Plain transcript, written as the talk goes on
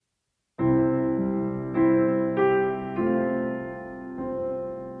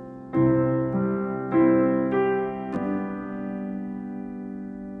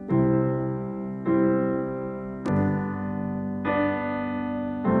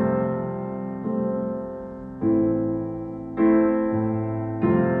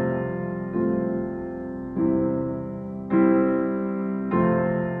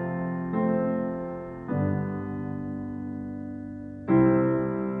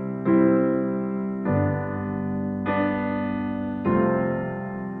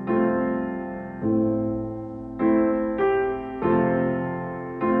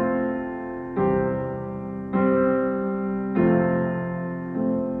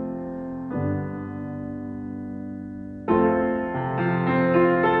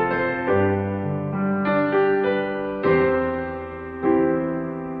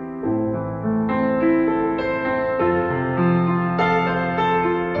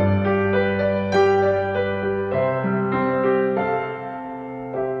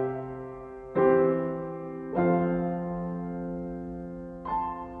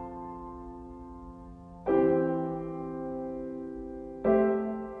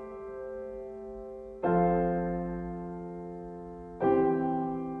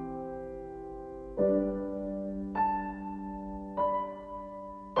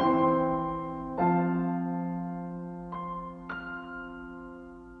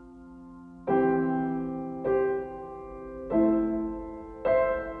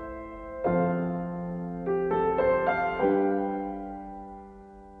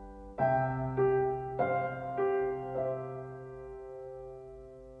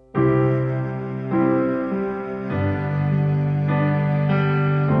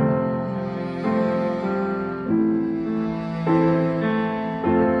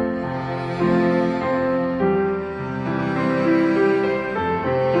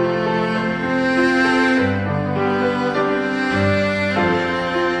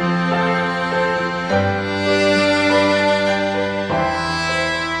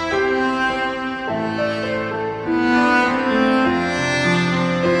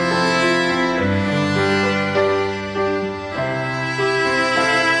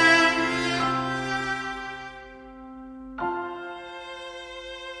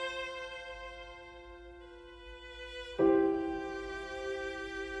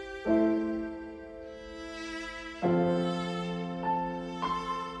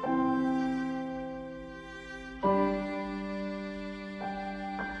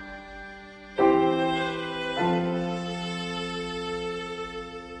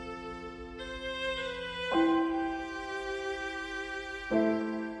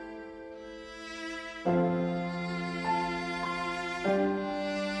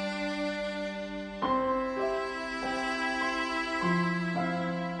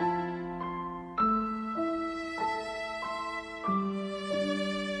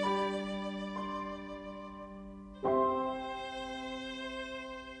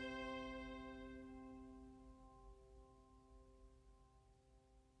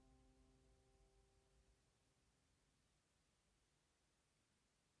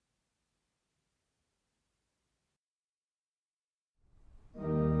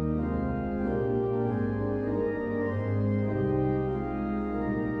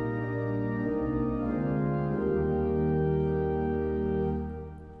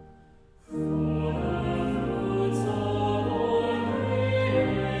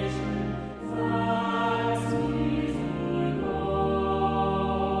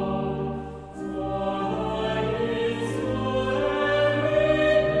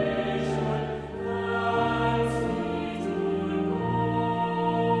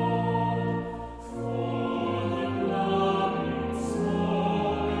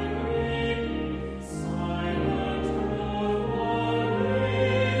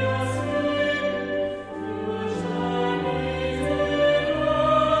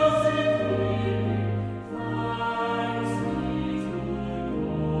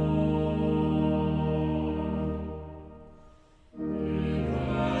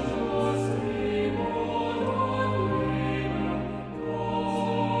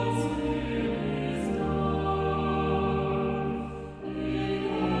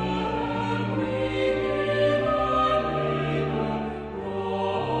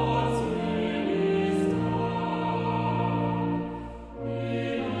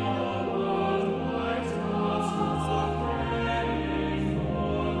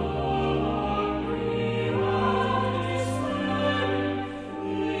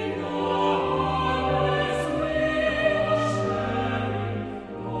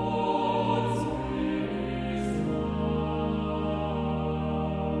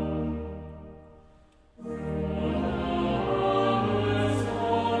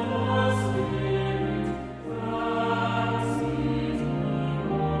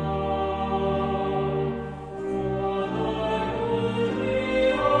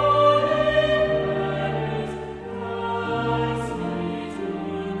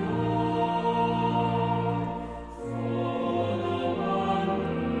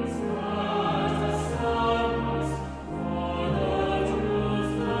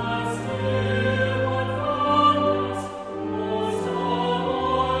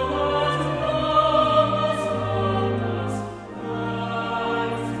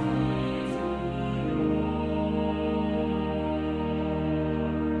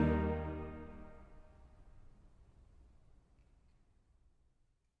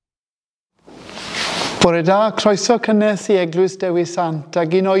Bore da, croeso cynnes i Eglwys Dewi Sant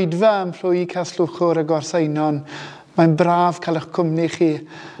ac un oedfa am llwy Caslwchwr y Gorsainon. Mae'n braf cael eich cwmni chi.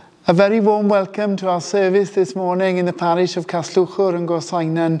 A very warm welcome to our service this morning in the parish of Caslwchwr and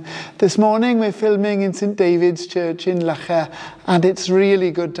Gorsainon. This morning we're filming in St David's Church in Llacher, and it's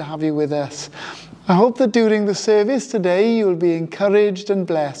really good to have you with us. I hope that during the service today you'll be encouraged and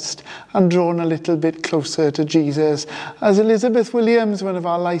blessed and drawn a little bit closer to Jesus as Elizabeth Williams, one of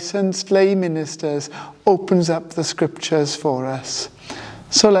our licensed lay ministers, opens up the scriptures for us.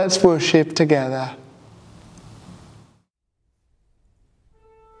 So let's worship together.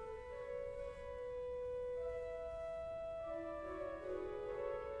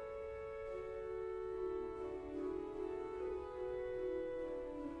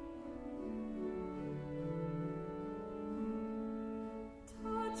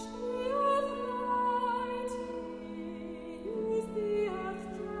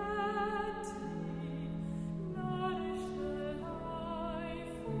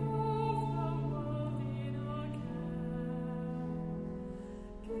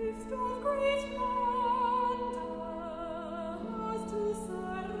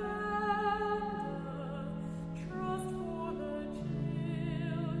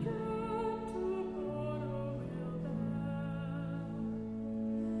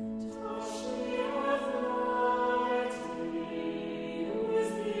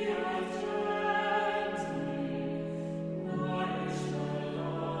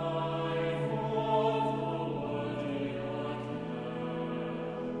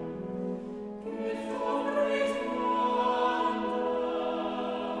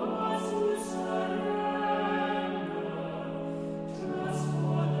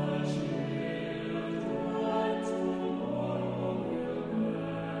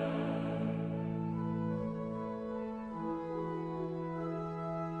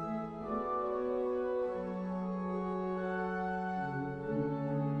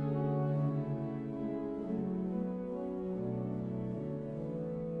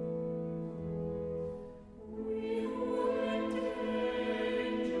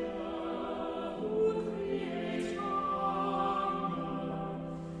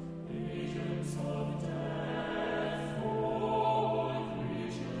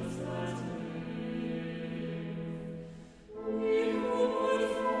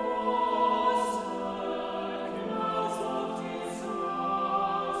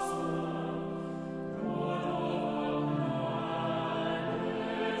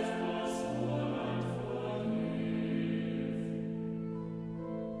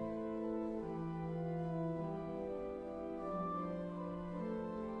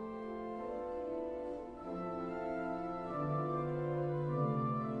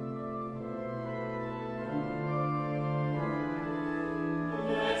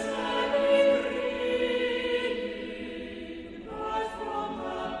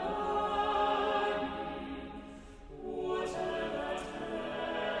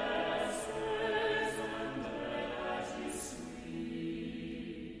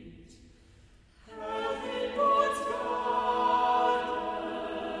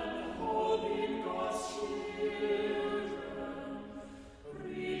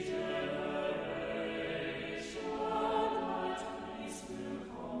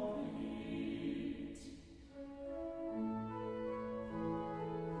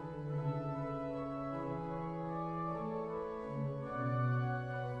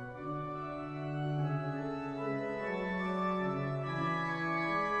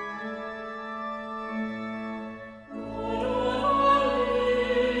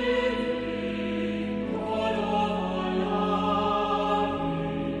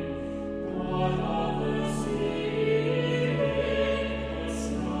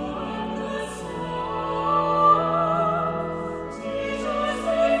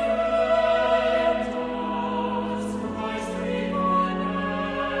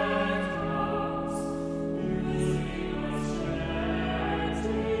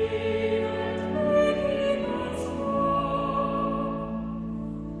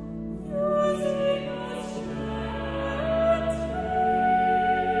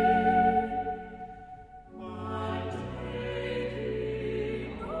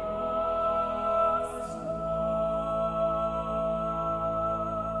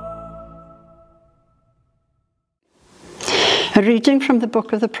 A reading from the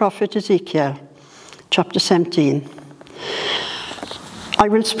book of the prophet Ezekiel, chapter 17. I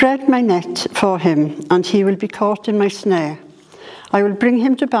will spread my net for him, and he will be caught in my snare. I will bring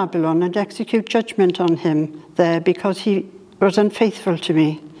him to Babylon and execute judgment on him there because he was unfaithful to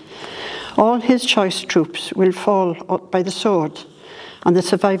me. All his choice troops will fall by the sword, and the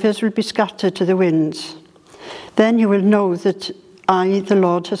survivors will be scattered to the winds. Then you will know that I, the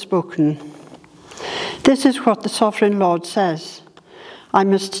Lord, have spoken. This is what the sovereign Lord says. I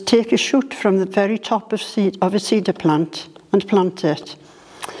must take a shoot from the very top of a cedar plant and plant it.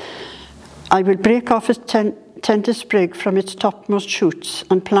 I will break off a tender sprig from its topmost shoots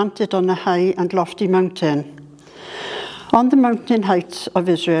and plant it on a high and lofty mountain. On the mountain heights of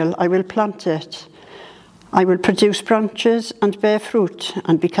Israel I will plant it. I will produce branches and bear fruit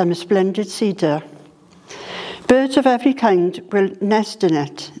and become a splendid cedar. Birds of every kind will nest in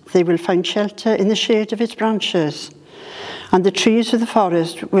it. They will find shelter in the shade of its branches. And the trees of the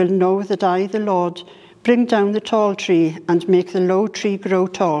forest will know that I, the Lord, bring down the tall tree and make the low tree grow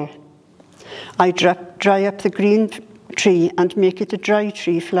tall. I dry up the green tree and make it a dry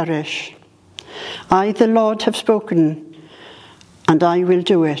tree flourish. I, the Lord, have spoken, and I will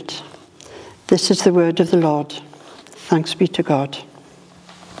do it. This is the word of the Lord. Thanks be to God.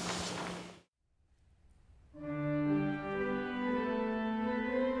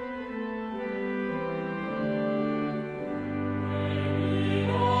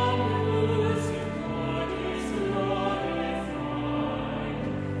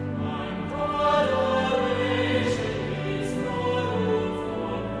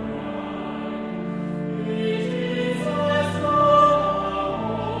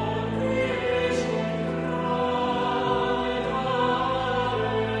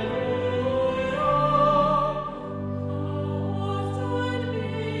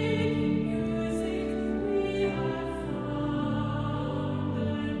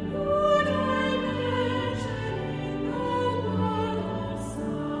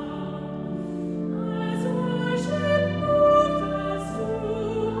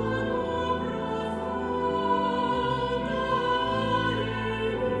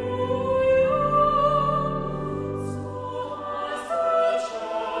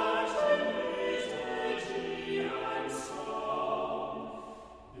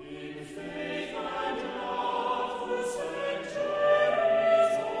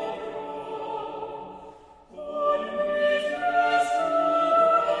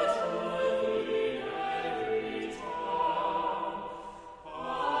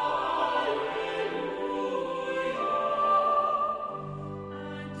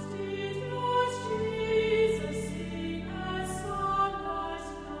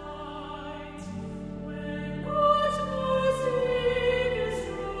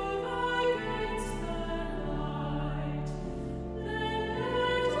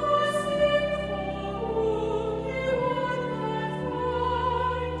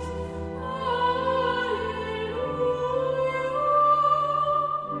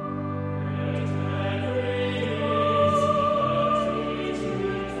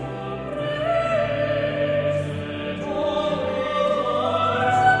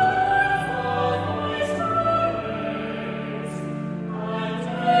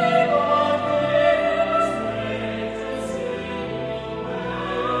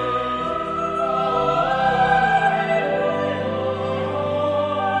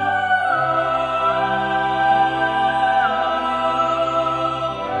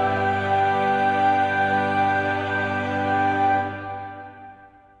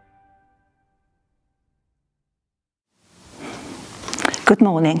 Good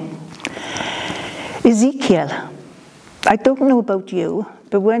morning. Ezekiel. I don't know about you,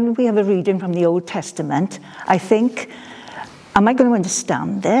 but when we have a reading from the Old Testament, I think, am I going to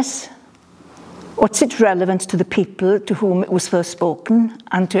understand this? What's its relevance to the people to whom it was first spoken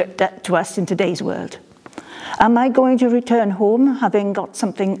and to us in today's world? Am I going to return home having got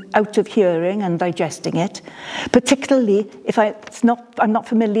something out of hearing and digesting it, particularly if I'm not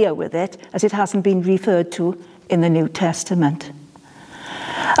familiar with it, as it hasn't been referred to in the New Testament?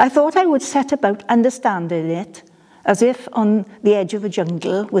 I thought I would set about understanding it as if on the edge of a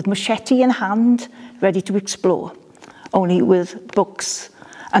jungle with machete in hand, ready to explore, only with books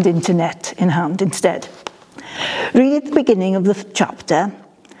and internet in hand instead. Reading at the beginning of the chapter,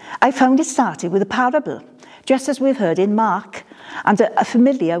 I found it started with a parable, just as we've heard in Mark and are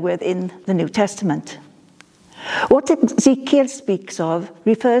familiar with in the New Testament. What Ezekiel speaks of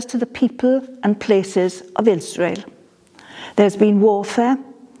refers to the people and places of Israel. There's been warfare,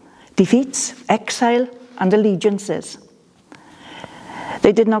 defeats, exile, and allegiances.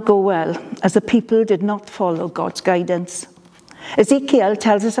 They did not go well, as the people did not follow God's guidance. Ezekiel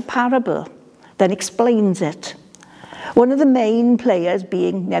tells us a parable, then explains it. One of the main players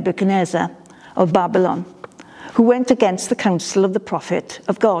being Nebuchadnezzar of Babylon, who went against the counsel of the prophet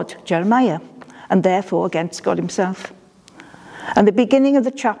of God, Jeremiah, and therefore against God himself. And the beginning of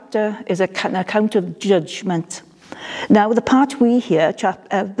the chapter is an account of judgment, Now, the part we hear,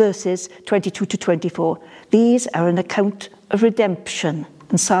 verses 22 to 24, these are an account of redemption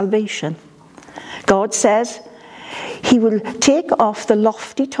and salvation. God says he will take off the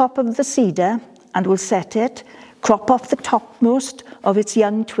lofty top of the cedar and will set it, crop off the topmost of its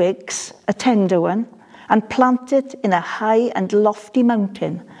young twigs, a tender one, and plant it in a high and lofty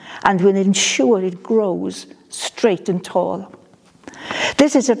mountain, and will ensure it grows straight and tall.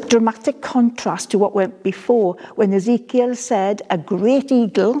 This is a dramatic contrast to what went before, when Ezekiel said a great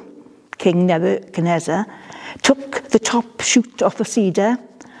eagle, King Nebuchadnezzar, took the top shoot of the cedar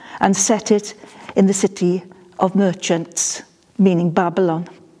and set it in the city of merchants, meaning Babylon.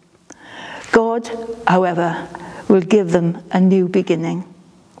 God, however, will give them a new beginning.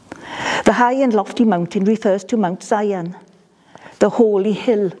 The high and lofty mountain refers to Mount Zion, the holy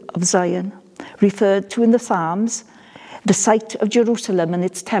hill of Zion, referred to in the Psalms, the site of Jerusalem and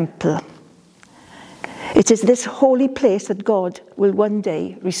its temple. It is this holy place that God will one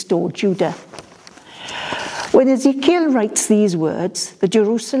day restore Judah. When Ezekiel writes these words, the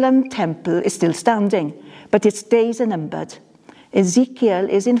Jerusalem temple is still standing, but its days are numbered. Ezekiel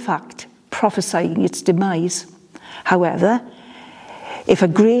is in fact prophesying its demise. However, if a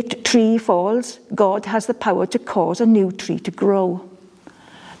great tree falls, God has the power to cause a new tree to grow.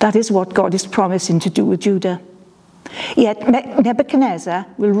 That is what God is promising to do with Judah. Yet Nebuchadnezzar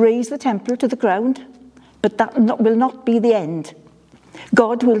will raise the temple to the ground, but that will not be the end.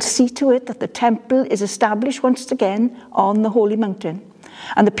 God will see to it that the temple is established once again on the holy mountain,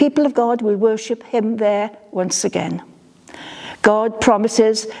 and the people of God will worship him there once again. God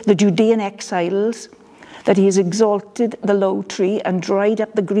promises the Judean exiles that he has exalted the low tree and dried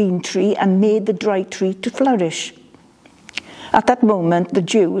up the green tree and made the dry tree to flourish. At that moment, the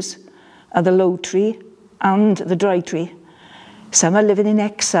Jews are the low tree and the dry tree. Some are living in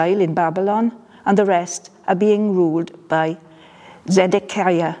exile in Babylon, and the rest are being ruled by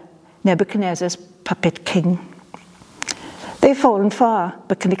Zedekiah, Nebuchadnezzar's puppet king. They've fallen far,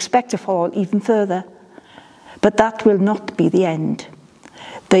 but can expect to fall even further. But that will not be the end.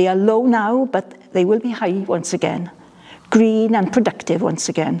 They are low now, but they will be high once again, green and productive once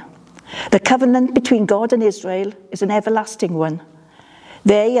again. The covenant between God and Israel is an everlasting one.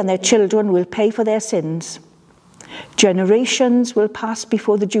 They and their children will pay for their sins. Generations will pass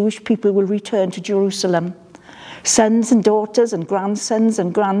before the Jewish people will return to Jerusalem. Sons and daughters and grandsons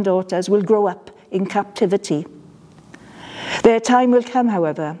and granddaughters will grow up in captivity. Their time will come,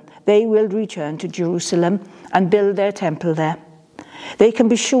 however. They will return to Jerusalem and build their temple there. They can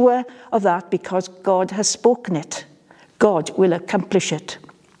be sure of that because God has spoken it. God will accomplish it.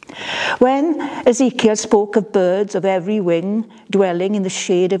 When Ezekiel spoke of birds of every wing dwelling in the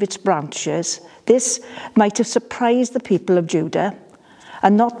shade of its branches, this might have surprised the people of Judah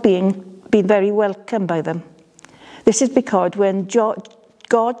and not been very welcomed by them. This is because when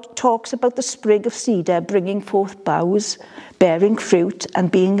God talks about the sprig of cedar bringing forth boughs, bearing fruit,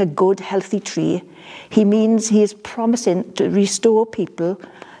 and being a good, healthy tree, he means he is promising to restore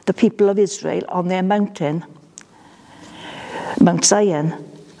the people of Israel, on their mountain, Mount Zion,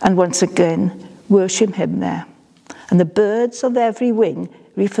 and once again worship him there. And the birds of every wing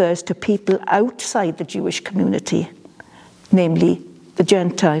refers to people outside the Jewish community, namely the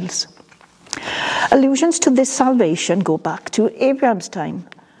Gentiles. Allusions to this salvation go back to Abraham's time.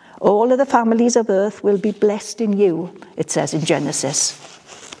 All of the families of earth will be blessed in you, it says in Genesis.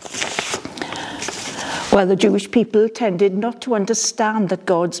 While the Jewish people tended not to understand that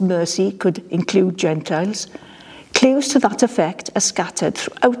God's mercy could include Gentiles, clues to that effect are scattered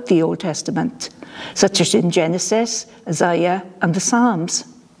throughout the Old Testament, such as in Genesis, Isaiah, and the Psalms.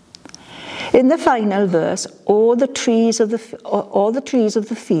 In the final verse, all the trees of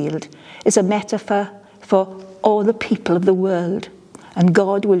the field is a metaphor for all the people of the world, and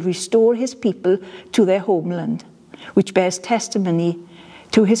God will restore his people to their homeland, which bears testimony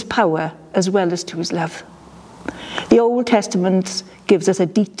to his power as well as to his love. The Old Testament gives us a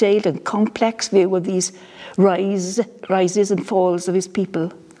detailed and complex view of these rises and falls of his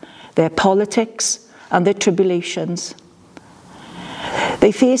people, their politics and their tribulations.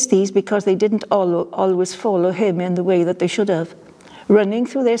 They faced these because they didn't always follow him in the way that they should have. Running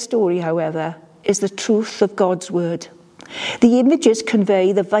through their story, however, is the truth of God's word. The images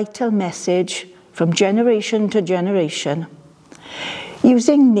convey the vital message from generation to generation.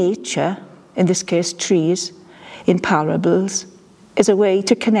 Using nature, in this case trees, in parables, is a way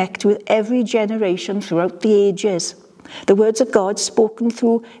to connect with every generation throughout the ages. The words of God spoken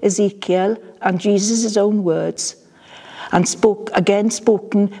through Ezekiel and Jesus' own words, and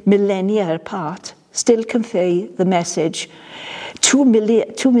spoken millennia apart, still convey the message 2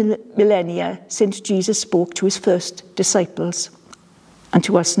 millennia since Jesus spoke to his first disciples and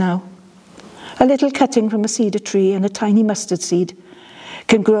to us now. A little cutting from a cedar tree and a tiny mustard seed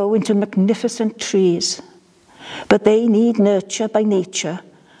can grow into magnificent trees, but they need nurture by nature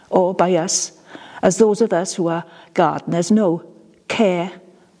or by us, as those of us who are gardeners know. Care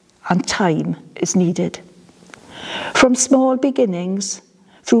and time is needed. From small beginnings,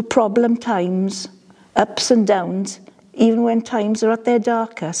 through problem times, ups and downs, even when times are at their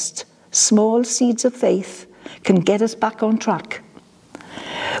darkest, small seeds of faith can get us back on track.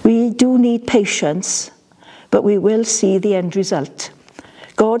 We do need patience, but we will see the end result.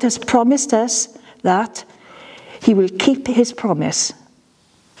 God has promised us that he will keep his promise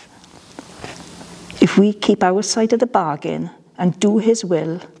if we keep our side of the bargain and do his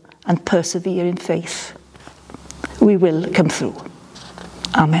will and persevere in faith. We will come through.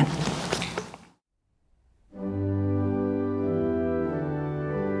 Amen.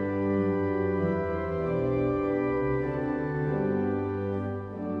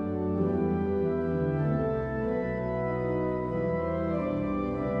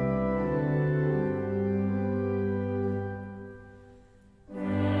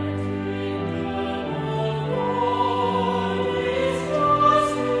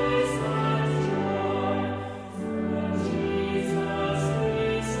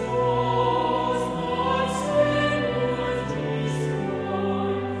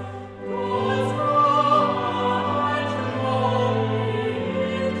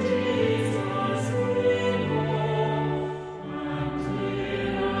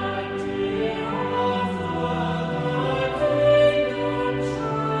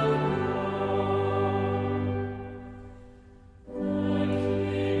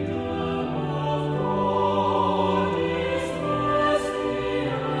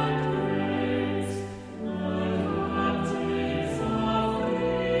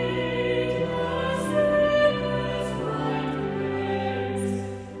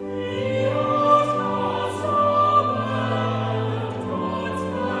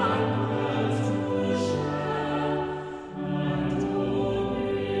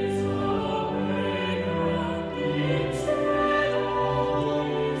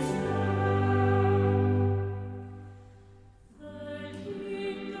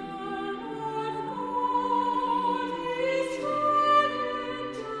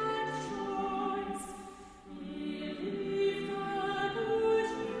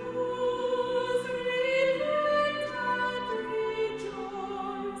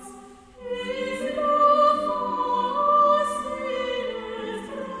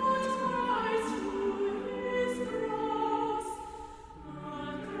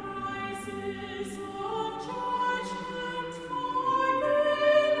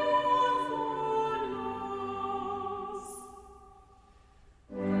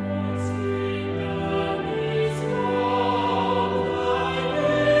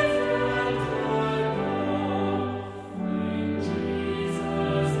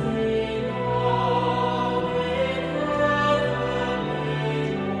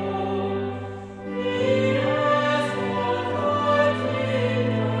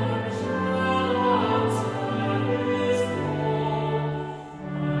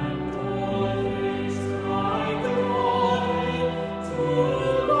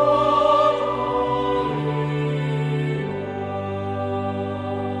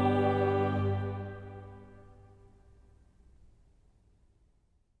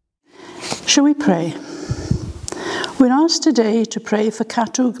 Shall we pray? We're asked today to pray for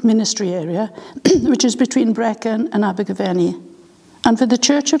Catwg Ministry Area, which is between Brecon and Abergavenny, and for the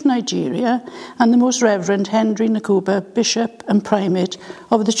Church of Nigeria and the Most Reverend Henry Nakuba, Bishop and Primate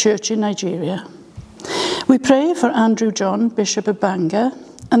of the Church in Nigeria. We pray for Andrew John, Bishop of Bangor,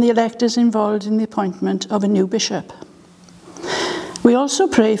 and the electors involved in the appointment of a new bishop. We also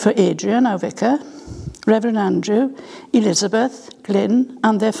pray for Adrian, our vicar, Reverend Andrew, Elizabeth, Glyn,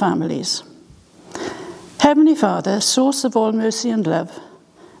 and their families. Heavenly Father, source of all mercy and love,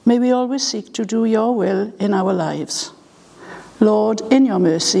 may we always seek to do your will in our lives. Lord, in your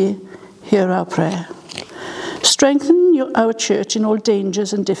mercy, hear our prayer. Strengthen our church in all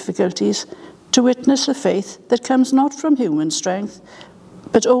dangers and difficulties to witness a faith that comes not from human strength,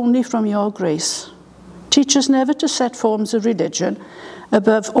 but only from your grace. Teach us never to set forms of religion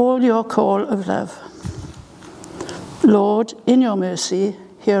above all your call of love. Lord, in your mercy,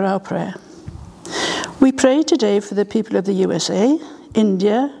 hear our prayer. We pray today for the people of the USA,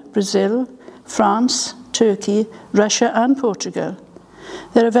 India, Brazil, France, Turkey, Russia and Portugal.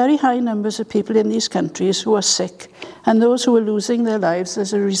 There are very high numbers of people in these countries who are sick and those who are losing their lives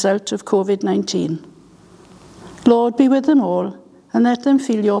as a result of COVID-19. Lord, be with them all and let them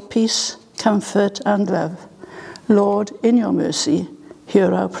feel your peace, comfort and love. Lord, in your mercy,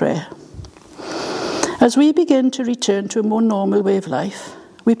 hear our prayer. As we begin to return to a more normal way of life,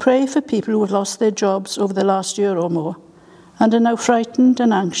 we pray for people who have lost their jobs over the last year or more and are now frightened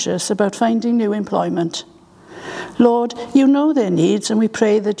and anxious about finding new employment. Lord, you know their needs, and we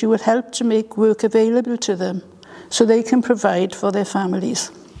pray that you will help to make work available to them so they can provide for their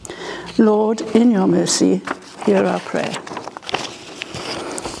families. Lord, in your mercy, hear our prayer.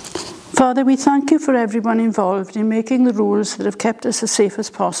 Father, we thank you for everyone involved in making the rules that have kept us as safe as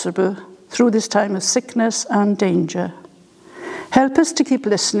possible through this time of sickness and danger. Help us to keep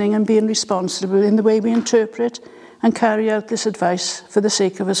listening and being responsible in the way we interpret and carry out this advice for the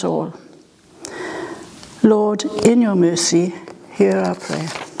sake of us all. Lord, in your mercy, hear our prayer.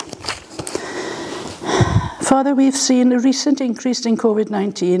 Father, we've seen a recent increase in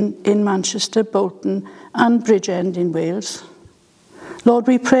COVID-19 in Manchester, Bolton and Bridgend in Wales. Lord,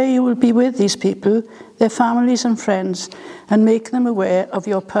 we pray you will be with these people, their families and friends, and make them aware of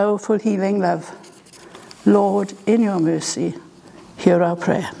your powerful healing love. Lord, in your mercy, hear our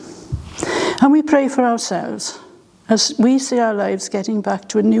prayer. And we pray for ourselves as we see our lives getting back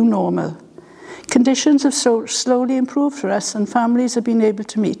to a new normal. Conditions have so slowly improved for us and families have been able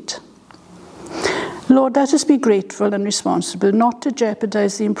to meet. Lord, let us be grateful and responsible, not to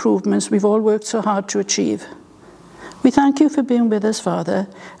jeopardize the improvements we've all worked so hard to achieve. We thank you for being with us, Father,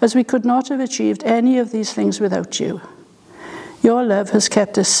 as we could not have achieved any of these things without you. Your love has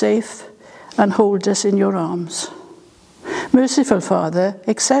kept us safe and hold us in your arms. Merciful Father,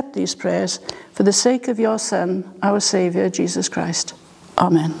 accept these prayers for the sake of your Son, our Saviour, Jesus Christ.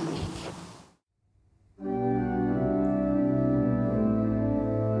 Amen.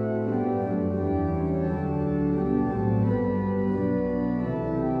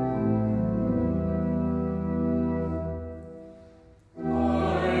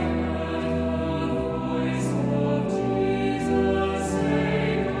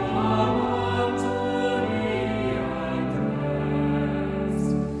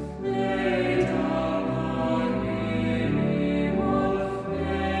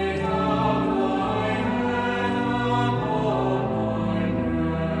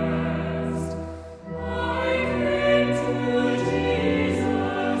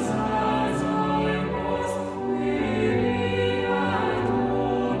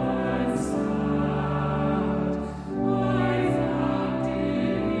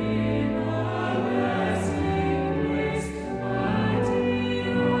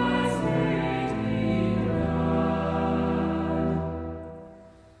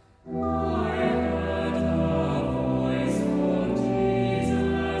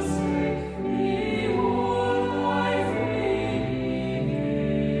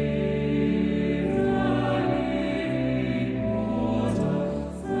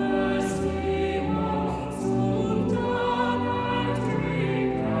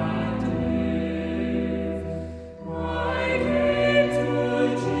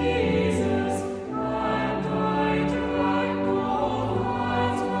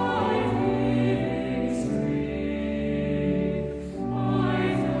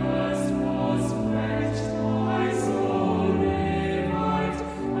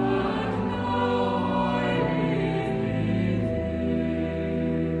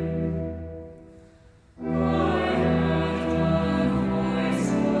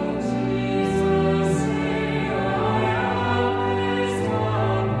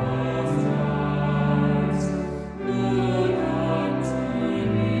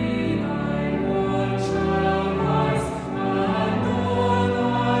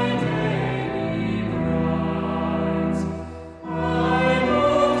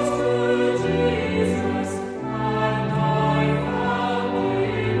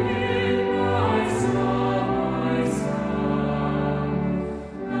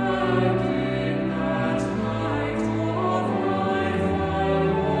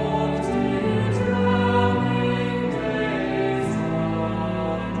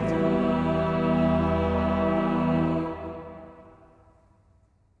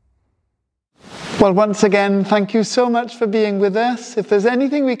 Well, once again, thank you so much for being with us. If there's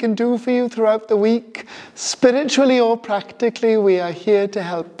anything we can do for you throughout the week, spiritually or practically, we are here to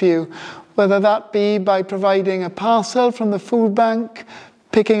help you. Whether that be by providing a parcel from the food bank,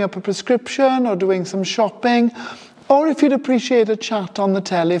 picking up a prescription or doing some shopping, or if you'd appreciate a chat on the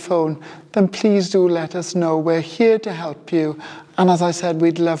telephone, then please do let us know. We're here to help you. And as I said,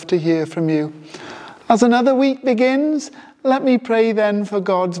 we'd love to hear from you. As another week begins, let me pray then for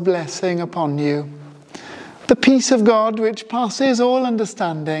God's blessing upon you. The peace of God, which passes all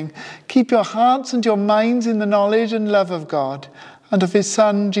understanding, keep your hearts and your minds in the knowledge and love of God and of his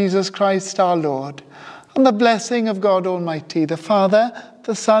Son, Jesus Christ our Lord. And the blessing of God Almighty, the Father,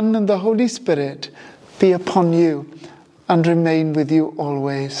 the Son, and the Holy Spirit be upon you and remain with you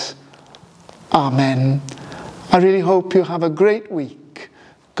always. Amen. I really hope you have a great week.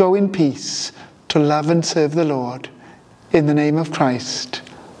 Go in peace to love and serve the Lord. In the name of Christ.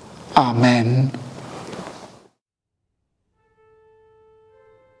 Amen.